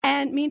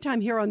And meantime,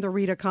 here on The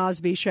Rita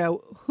Cosby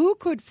Show, who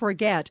could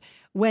forget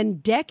when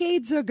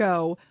decades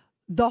ago,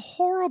 the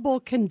horrible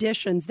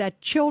conditions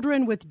that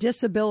children with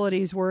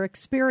disabilities were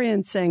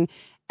experiencing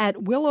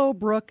at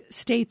Willowbrook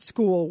State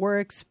School were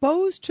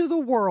exposed to the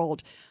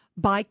world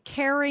by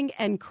caring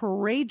and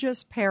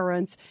courageous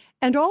parents,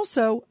 and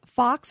also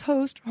Fox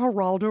host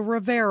Geraldo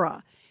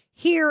Rivera.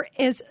 Here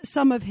is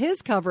some of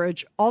his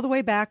coverage all the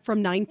way back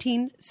from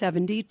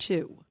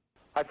 1972.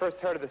 I first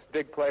heard of this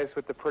big place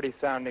with the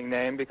pretty-sounding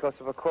name because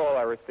of a call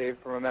I received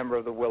from a member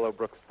of the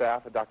Willowbrook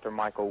staff, a Dr.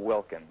 Michael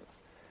Wilkins.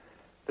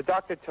 The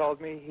doctor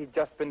told me he'd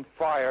just been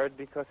fired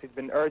because he'd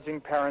been urging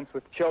parents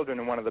with children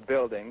in one of the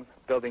buildings,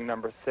 building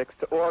number 6,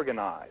 to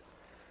organize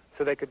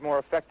so they could more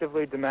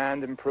effectively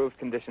demand improved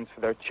conditions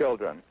for their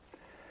children.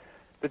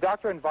 The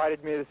doctor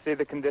invited me to see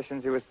the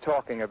conditions he was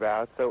talking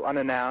about, so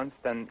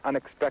unannounced and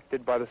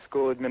unexpected by the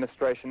school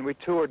administration, we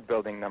toured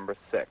building number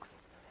 6.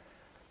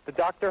 The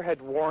doctor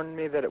had warned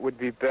me that it would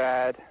be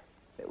bad.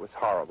 It was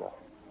horrible.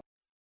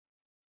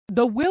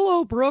 The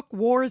Willowbrook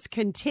wars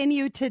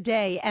continue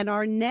today, and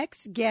our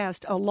next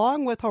guest,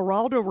 along with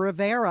Geraldo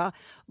Rivera,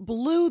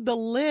 blew the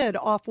lid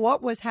off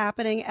what was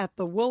happening at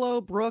the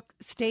Willowbrook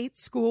State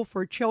School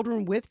for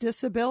Children with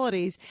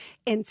Disabilities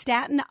in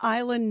Staten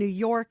Island, New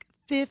York,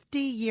 50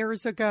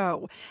 years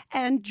ago.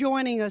 And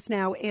joining us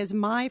now is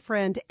my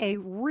friend, a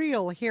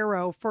real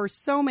hero for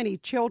so many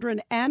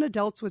children and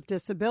adults with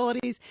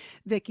disabilities,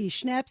 Vicki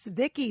Schneps.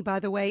 Vicki, by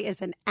the way,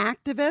 is an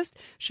activist.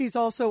 She's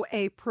also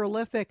a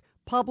prolific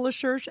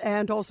publisher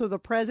and also the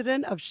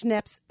president of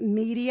Schneps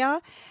Media.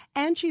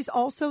 And she's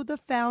also the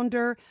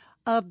founder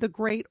of the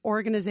great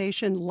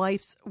organization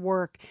Life's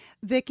Work.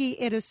 Vicki,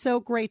 it is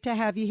so great to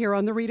have you here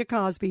on The Rita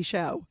Cosby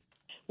Show.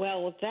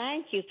 Well,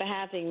 thank you for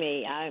having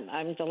me.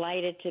 I'm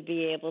delighted to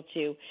be able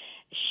to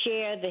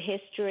share the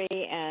history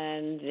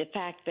and the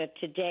fact that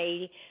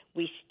today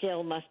we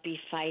still must be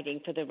fighting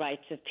for the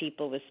rights of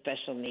people with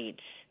special needs.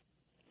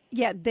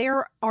 Yeah,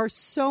 there are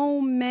so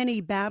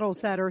many battles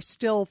that are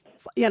still,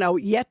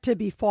 yet to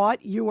be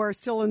fought. You are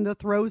still in the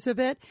throes of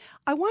it.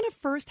 I want to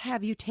first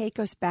have you take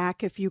us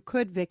back, if you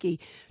could,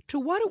 Vicki, to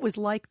what it was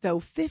like, though,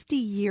 50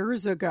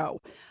 years ago.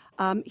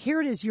 Here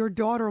it is. Your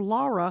daughter,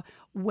 Laura,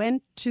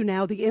 went to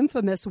now the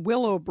infamous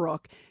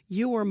Willowbrook.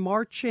 You were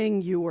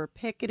marching, you were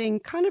picketing,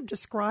 kind of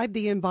describe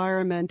the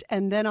environment.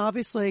 And then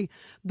obviously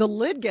the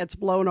lid gets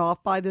blown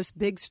off by this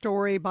big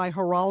story by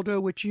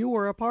Geraldo, which you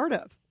were a part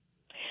of.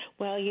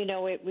 Well,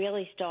 it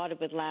really started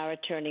with Laura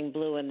turning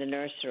blue in the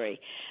nursery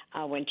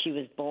when she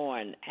was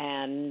born.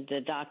 And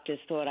the doctors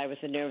thought I was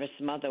a nervous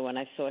mother when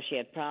I saw she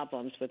had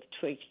problems with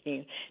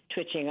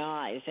twitching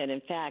eyes. And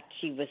in fact,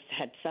 she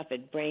had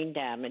suffered brain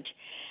damage.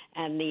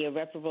 And the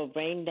irreparable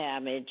brain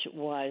damage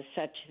was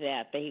such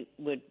that they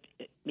would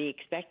be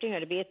expecting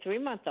her to be a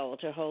 3-month-old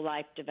her whole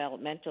life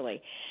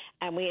developmentally.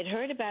 And we had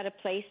heard about a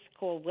place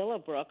called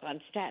Willowbrook on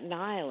Staten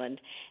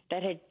Island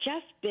that had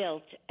just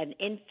built an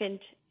infant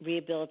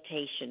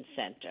rehabilitation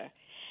center.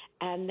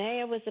 And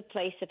there was a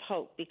place of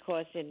hope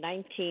because in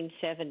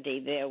 1970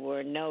 there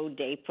were no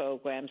day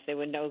programs, there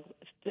were no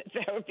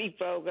therapy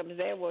programs,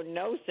 there were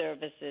no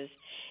services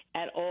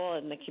at all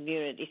in the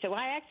community. So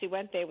I actually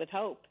went there with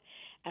hope.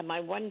 And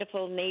my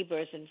wonderful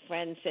neighbors and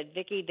friends said,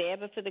 Vicki, there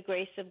but for the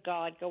grace of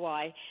God go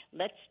I.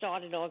 Let's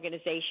start an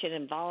organization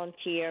and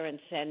volunteer and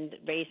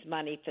raise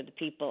money for the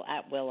people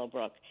at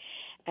Willowbrook.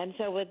 And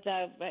so with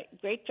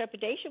great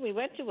trepidation, we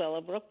went to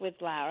Willowbrook with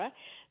Laura.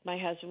 My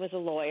husband was a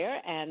lawyer,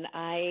 and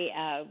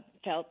I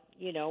felt,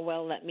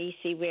 let me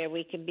see where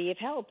we can be of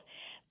help.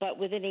 But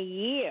within a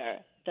year,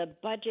 the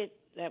budget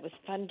that was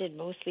funded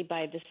mostly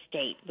by the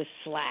state was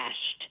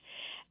slashed.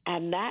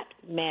 And that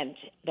meant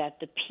that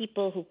the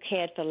people who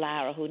cared for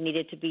Laura, who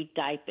needed to be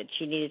diapered,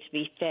 she needed to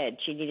be fed,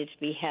 she needed to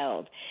be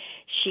held,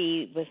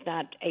 she was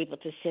not able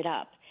to sit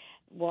up,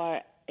 were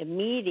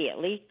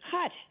immediately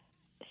cut.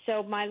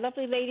 So my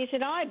lovely ladies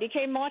and I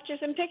became marchers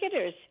and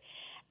picketers.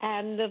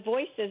 And the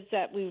voices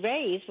that we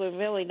raised were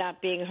really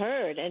not being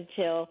heard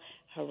until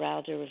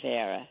Geraldo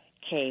Rivera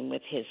came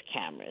with his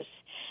cameras.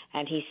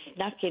 And he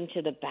snuck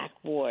into the back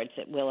wards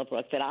at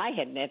Willowbrook that I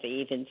had never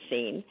even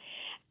seen,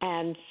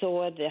 and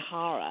saw the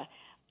horror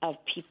of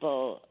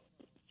people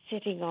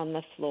sitting on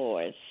the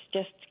floors,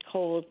 just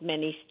cold,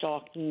 many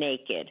stark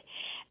naked.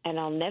 And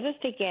I'll never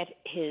forget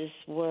his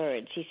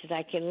words. He says,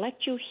 I can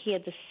let you hear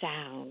the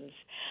sounds.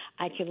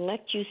 I can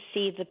let you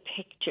see the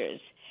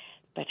pictures.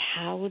 But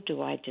how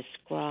do I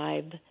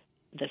describe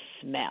the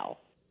smell?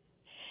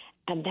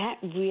 And that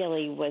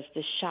really was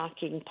the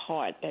shocking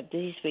part, that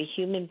these were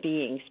human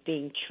beings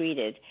being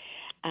treated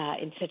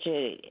in such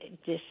a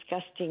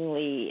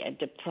disgustingly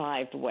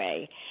deprived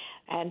way.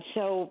 And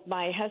so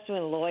my husband,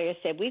 a lawyer,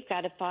 said, we've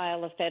got to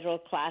file a federal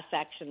class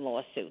action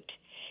lawsuit.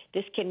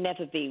 This can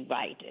never be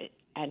right.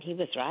 And he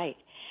was right.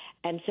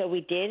 And so we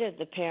did, and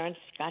the parents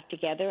got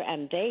together,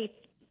 and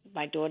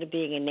my daughter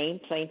being a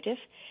named plaintiff,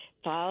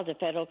 filed a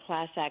federal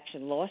class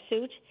action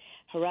lawsuit.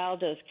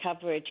 Geraldo's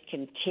coverage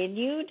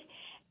continued,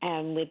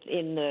 and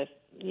within the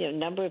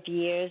number of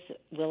years,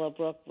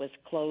 Willowbrook was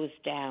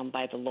closed down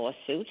by the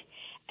lawsuit,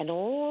 And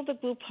all the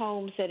group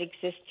homes that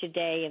exist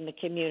today in the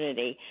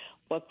community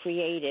were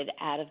created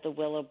out of the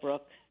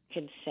Willowbrook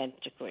consent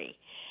decree.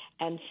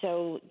 And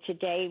so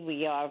today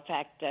we are, in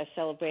fact,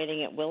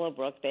 celebrating at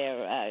Willowbrook.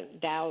 There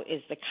now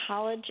is the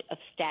College of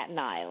Staten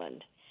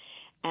Island,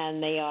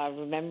 and they are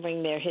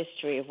remembering their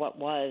history of what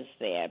was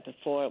there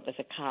before it was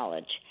a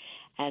college.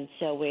 And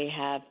so we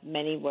have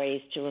many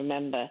ways to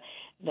remember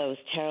those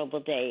terrible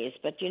days.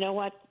 But you know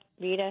what,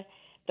 Rita?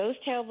 Those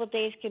terrible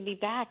days can be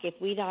back if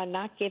we are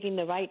not giving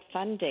the right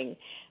funding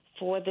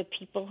for the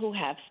people who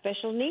have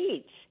special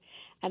needs.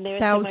 And there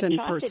is so much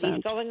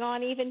atrocities going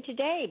on even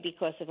today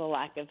because of a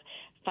lack of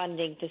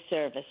funding for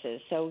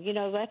services. So, you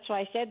know, that's why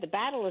I said the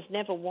battle is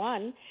never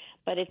won,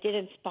 but it did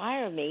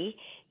inspire me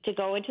to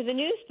go into the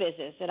news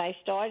business. And I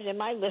started in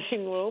my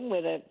living room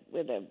with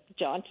a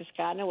John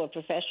Toscano, a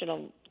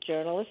professional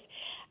journalist,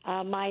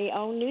 my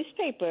own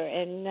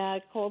newspaper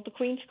called the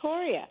Queen's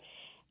Courier.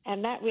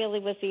 And that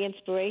really was the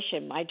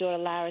inspiration. My daughter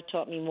Lara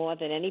taught me more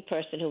than any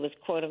person who was,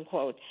 quote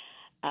unquote,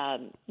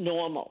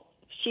 normal.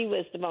 She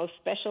was the most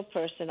special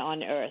person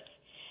on earth.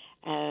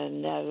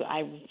 And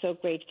I'm so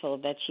grateful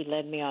that she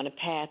led me on a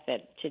path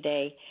that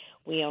today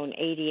we own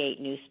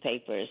 88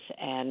 newspapers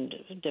and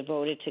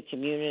devoted to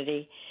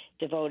community,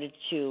 devoted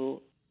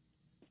to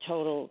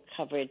total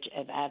coverage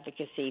of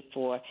advocacy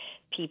for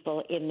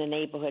people in the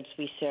neighborhoods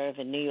we serve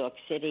in New York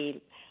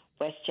City,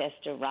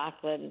 Westchester,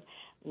 Rockland,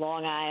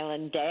 Long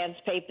Island, Dan's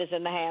Papers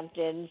in the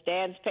Hamptons,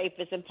 Dan's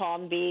Papers in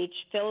Palm Beach,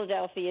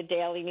 Philadelphia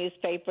Daily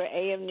Newspaper,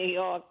 AM New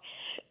York.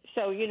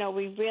 So, you know,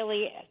 we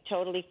really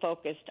totally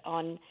focused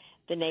on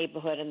the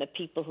neighborhood and the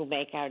people who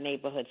make our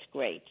neighborhoods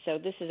great. So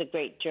this is a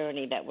great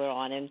journey that we're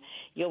on, and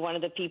you're one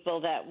of the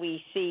people that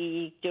we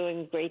see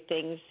doing great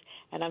things,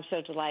 and I'm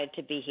so delighted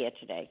to be here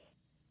today.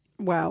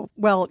 Wow.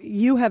 Well,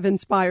 you have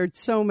inspired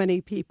so many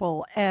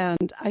people,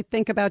 and I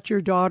think about your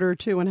daughter,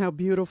 too, and how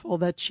beautiful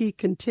that she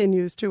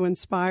continues to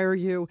inspire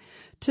you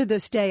to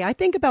this day. I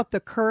think about the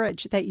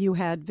courage that you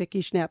had,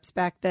 Vicki Schneps,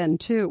 back then,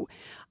 too,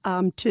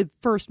 to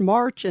first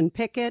march and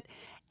picket,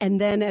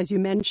 and then, as you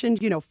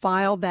mentioned, you know,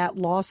 file that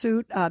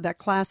lawsuit, that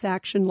class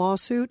action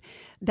lawsuit.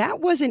 That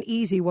wasn't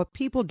easy. What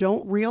people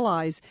don't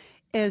realize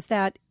is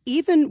that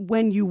even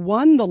when you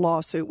won the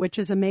lawsuit, which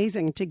is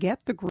amazing to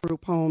get the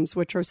group homes,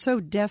 which are so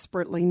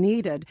desperately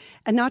needed,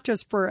 and not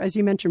just for, as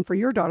you mentioned, for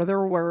your daughter,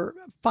 there were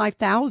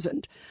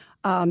 5,000,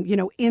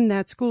 in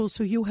that school.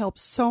 So you helped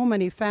so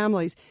many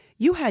families.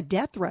 You had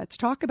death threats.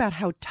 Talk about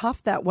how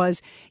tough that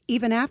was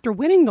even after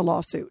winning the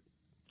lawsuit.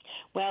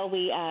 Well,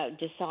 we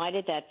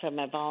decided that from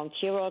a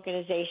volunteer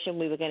organization,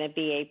 we were going to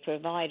be a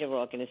provider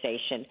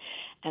organization,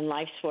 and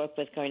Life's Work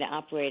was going to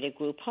operate a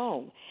group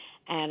home.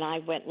 And I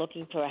went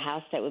looking for a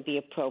house that would be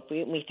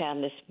appropriate, and we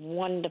found this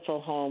wonderful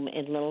home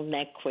in Little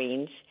Neck,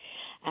 Queens,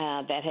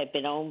 that had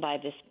been owned by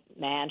this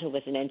man who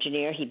was an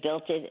engineer. He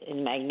built it in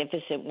a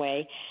magnificent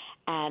way,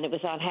 and it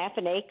was on half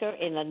an acre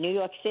in New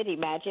York City.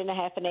 Imagine a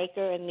half an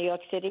acre in New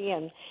York City,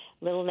 and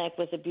Little Neck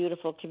was a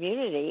beautiful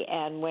community.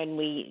 And when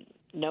we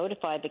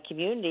notified the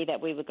community that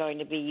we were going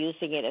to be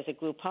using it as a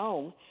group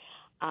home,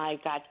 I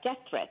got death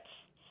threats,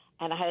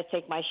 and I had to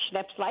take my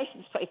Schneps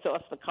license plate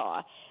off the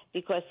car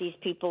because these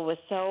people were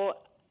so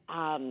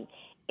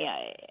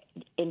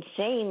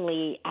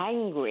insanely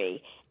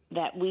angry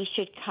that we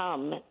should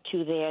come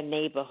to their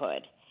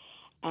neighborhood.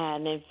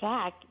 And in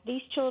fact,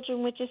 these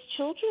children were just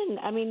children.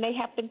 I mean, they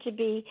happened to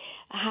be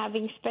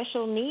having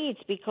special needs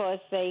because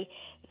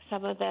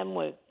some of them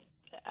were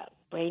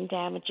brain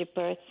damage at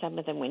birth, some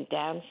of them went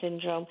Down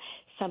syndrome,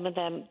 some of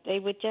them, they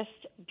were just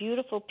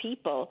beautiful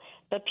people,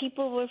 but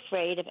people were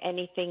afraid of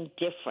anything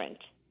different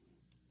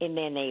in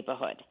their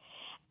neighborhood.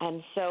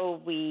 And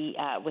so we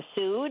were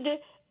sued.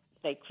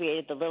 They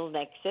created the Little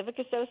Neck Civic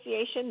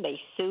Association. They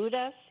sued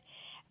us,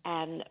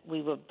 and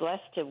we were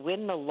blessed to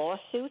win the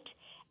lawsuit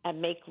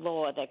and make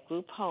law that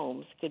group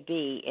homes could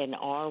be in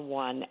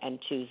R1 and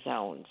 2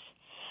 zones.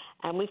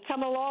 And we've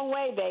come a long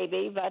way,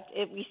 baby, but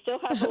we still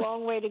have a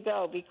long way to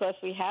go because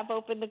we have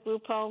opened the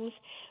group homes.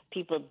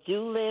 People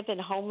do live in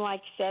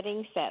home-like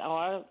settings that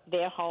are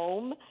their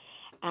home.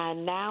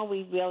 And now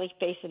we really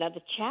face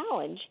another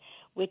challenge,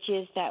 which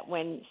is that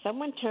when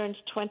someone turns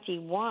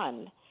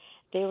 21,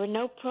 there are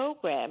no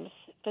programs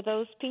for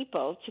those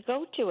people to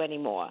go to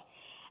anymore.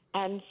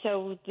 And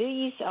so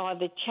these are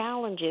the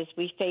challenges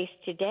we face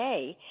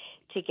today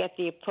to get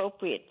the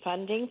appropriate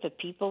funding for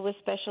people with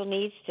special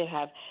needs to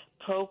have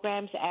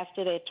programs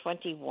after they're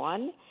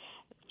 21.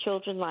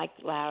 Children like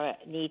Lara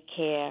need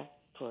care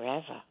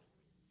forever.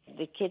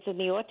 The kids in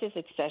the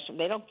autistic spectrum,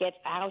 they don't get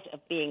out of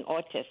being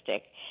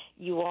autistic.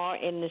 You are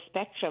in the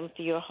spectrum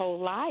for your whole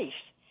life.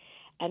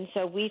 And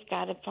so we've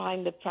got to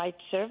find the right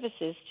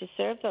services to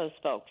serve those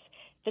folks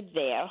for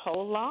their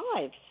whole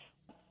lives.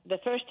 The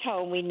first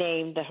home we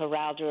named the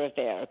Geraldo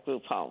Rivera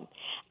Group Home.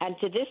 And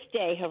to this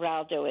day,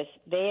 Geraldo is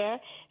there.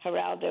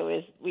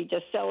 We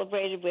just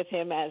celebrated with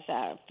him as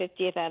our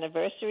 50th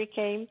anniversary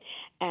came,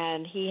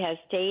 and he has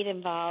stayed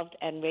involved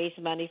and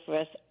raised money for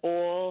us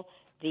all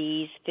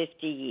these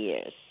 50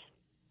 years.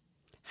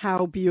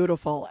 How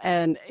beautiful.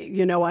 And,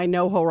 you know, I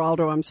know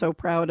Geraldo, I'm so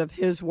proud of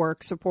his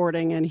work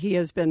supporting, and he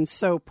has been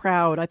so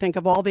proud. I think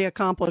of all the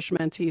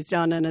accomplishments he's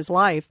done in his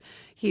life.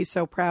 He's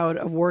so proud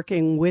of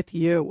working with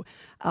you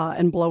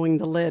and blowing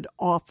the lid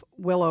off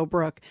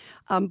Willowbrook.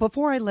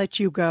 Before I let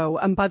you go,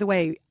 by the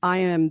way, I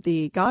am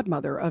the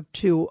godmother of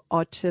 2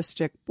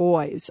 autistic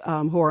boys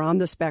who are on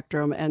the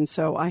spectrum, and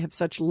so I have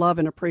such love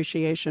and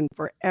appreciation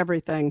for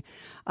everything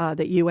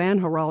that you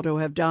and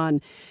Geraldo have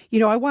done. You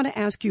know, I want to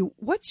ask you,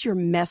 what's your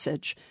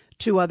message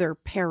to other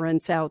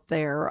parents out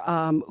there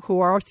who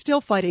are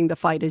still fighting the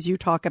fight, as you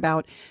talk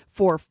about,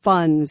 for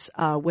funds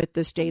with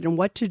the state and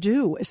what to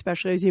do,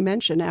 especially, as you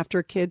mentioned,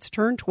 after kids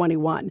turn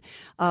 21,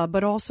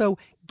 but also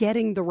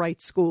getting the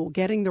right school,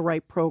 getting the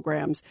right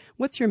programs.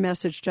 What's your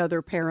message to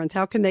other parents?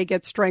 How can they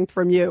get strength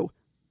from you?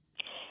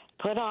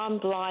 Put on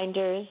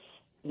blinders,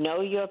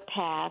 know your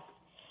path,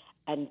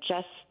 and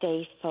just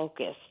stay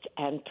focused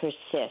and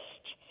persist.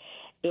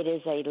 It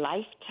is a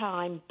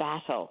lifetime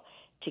battle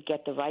to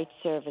get the right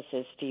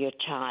services for your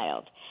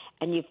child.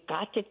 And you've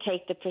got to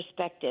take the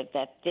perspective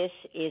that this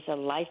is a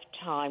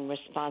lifetime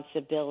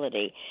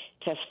responsibility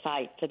to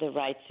fight for the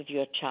rights of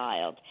your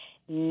child.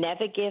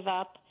 Never give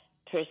up,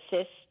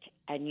 persist,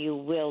 and you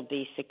will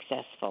be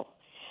successful.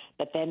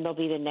 But then there'll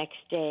be the next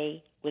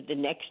day, with the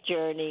next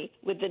journey,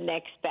 with the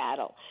next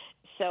battle.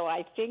 So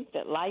I think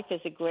that life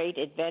is a great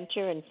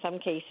adventure. In some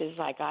cases,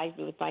 like I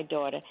do with my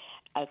daughter,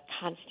 a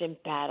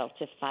constant battle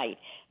to fight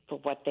for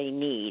what they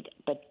need.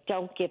 But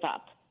don't give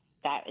up.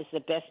 That is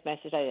the best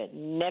message I have.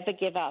 Never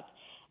give up,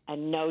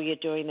 and know you're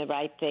doing the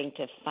right thing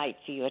to fight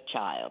for your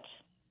child.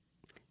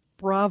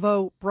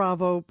 Bravo,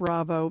 bravo,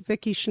 bravo.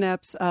 Vicki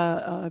Schneps,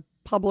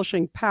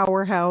 publishing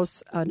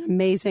powerhouse, an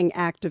amazing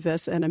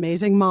activist, an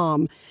amazing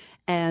mom,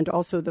 and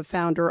also the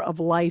founder of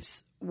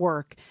Life's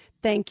Work.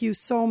 Thank you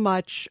so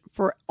much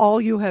for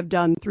all you have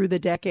done through the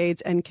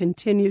decades and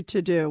continue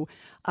to do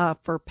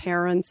for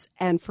parents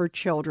and for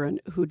children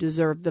who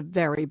deserve the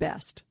very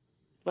best.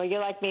 Well,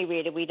 you're like me,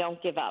 Rita. We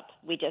don't give up.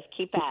 We just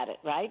keep at it,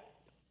 right?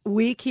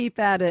 We keep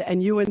at it,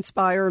 and you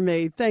inspire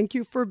me. Thank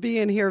you for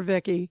being here,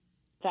 Vicki.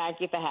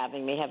 Thank you for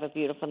having me. Have a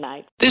beautiful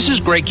night. This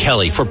is Greg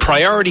Kelly for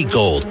Priority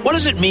Gold. What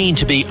does it mean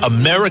to be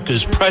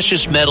America's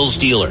precious metals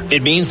dealer?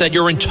 It means that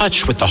you're in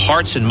touch with the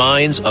hearts and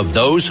minds of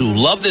those who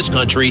love this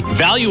country,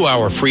 value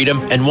our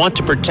freedom, and want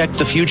to protect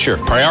the future.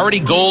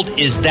 Priority Gold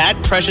is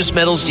that precious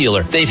metals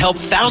dealer. They've helped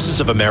thousands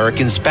of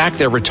Americans back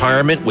their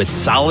retirement with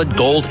solid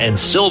gold and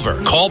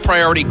silver. Call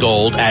Priority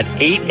Gold at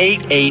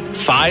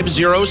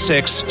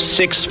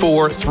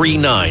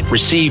 888-506-6439.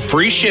 Receive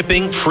free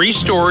shipping, free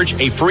storage,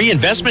 a free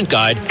investment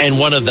guide, and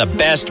one of the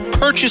best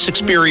purchase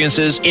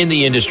experiences in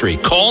the industry.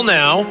 Call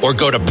now or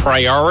go to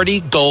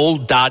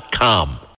PriorityGold.com.